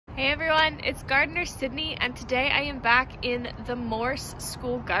Hey everyone, it's Gardener Sydney, and today I am back in the Morse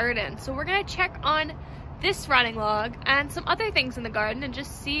School Garden. So we're gonna check on this rotting log and some other things in the garden and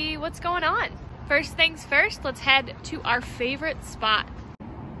just see what's going on. First things first, let's head to our favorite spot.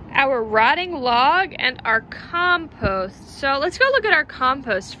 Our rotting log and our compost. So let's go look at our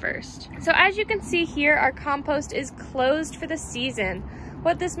compost first. So as you can see here, our compost is closed for the season.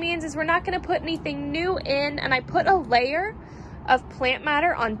 What this means is we're not gonna put anything new in, and I put a layer of plant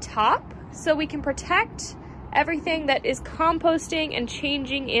matter on top so we can protect everything that is composting and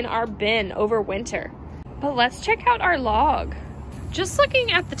changing in our bin over winter. But let's check out our log. Just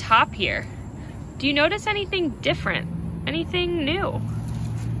looking at the top here, do you notice anything different? Anything new?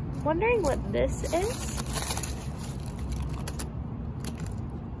 Wondering what this is?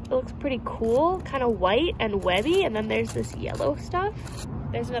 It looks pretty cool, kind of white and webby, and then there's this yellow stuff.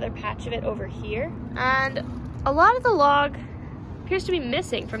 There's another patch of it over here. And a lot of the log appears to be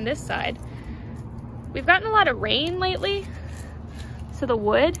missing from this side. We've gotten a lot of rain lately, so the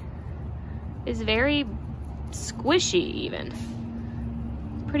wood is very squishy even.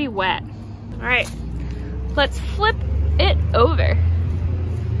 Pretty wet. All right, let's flip it over.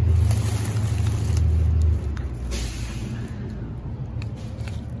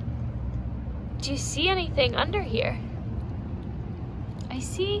 Do you see anything under here? I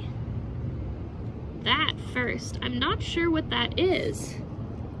see that first. I'm not sure what that is.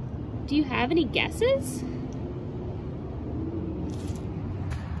 Do you have any guesses?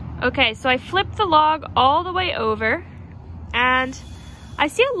 Okay, so I flipped the log all the way over and I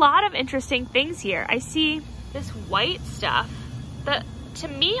see a lot of interesting things here. I see this white stuff that to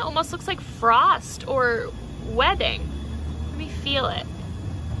me almost looks like frost or webbing. Let me feel it.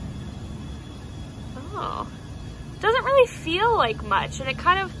 Oh, doesn't really feel like much, and it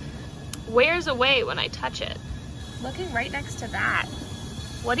kind of wears away when I touch it. Looking right next to that,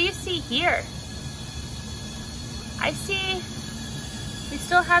 what do you see here? I see we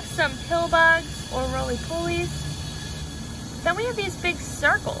still have some pill bugs or roly-polies. Then we have these big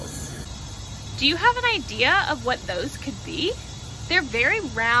circles. Do you have an idea of what those could be? They're very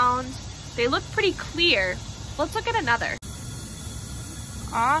round. They look pretty clear. Let's look at another.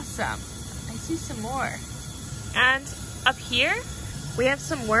 Awesome. I see some more. And up here, we have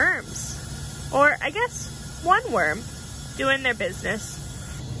some worms. Or I guess one worm doing their business.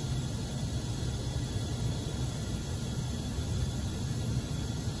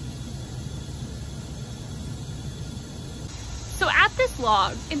 So at this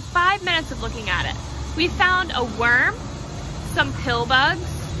log, in 5 minutes of looking at it, we found a worm, some pill bugs,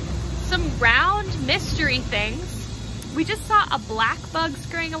 some round mystery things. We just saw a black bug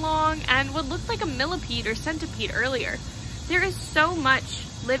scurrying along and what looked like a millipede or centipede earlier. There is so much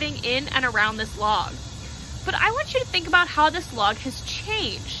living in and around this log. But I want you to think about how this log has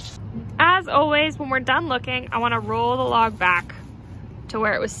changed. As always, when we're done looking, I want to roll the log back to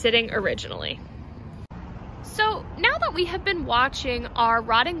where it was sitting originally. So now that we have been watching our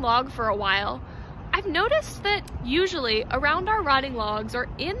rotting log for a while, I've noticed that usually around our rotting logs or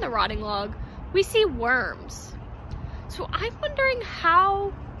in the rotting log, we see worms. So I'm wondering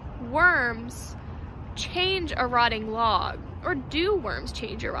how worms change a rotting log, or do worms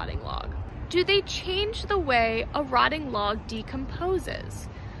change a rotting log? Do they change the way a rotting log decomposes?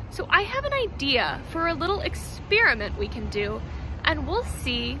 So I have an idea for a little experiment we can do, and we'll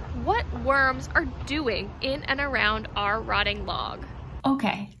see what worms are doing in and around our rotting log.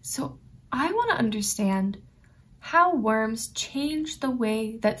 Okay, so I want to understand how worms change the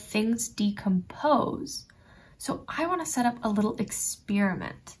way that things decompose. So I want to set up a little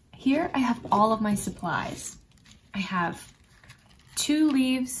experiment. Here I have all of my supplies. I have 2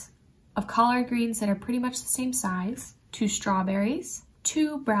 leaves of collard greens that are pretty much the same size, 2 strawberries,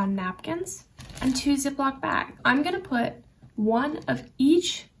 2 brown napkins, and 2 Ziploc bags. I'm gonna put 1 of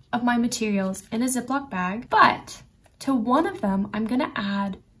each of my materials in a Ziploc bag, but to one of them, I'm gonna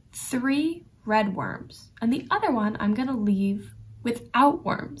add 3 red worms, and the other one I'm gonna leave without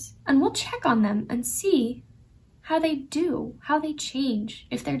worms. And we'll check on them and see how they do, how they change,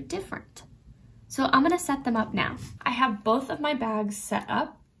 if they're different. So I'm gonna set them up now. I have both of my bags set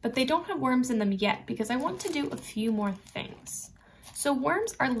up, but they don't have worms in them yet because I want to do a few more things. So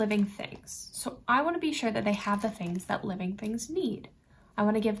worms are living things. So I wanna be sure that they have the things that living things need. I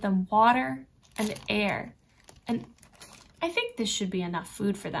wanna give them water and air, and I think this should be enough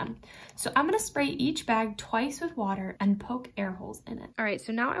food for them. So I'm gonna spray each bag twice with water and poke air holes in it. All right,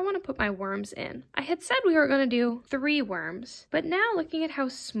 so now I wanna put my worms in. I had said we were gonna do 3 worms, but now looking at how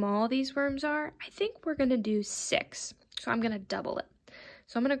small these worms are, I think we're gonna do 6. So I'm gonna double it.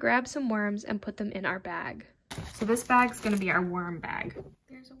 So I'm gonna grab some worms and put them in our bag. So this bag's gonna be our worm bag.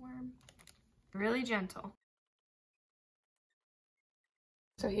 There there's a worm. Really gentle.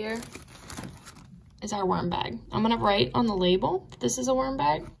 So here is our worm bag. I'm gonna write on the label that this is a worm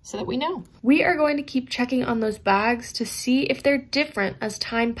bag so that we know. We are going to keep checking on those bags to see if they're different as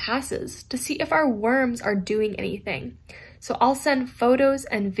time passes, to see if our worms are doing anything. So I'll send photos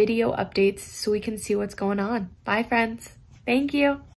and video updates so we can see what's going on. Bye friends. Thank you.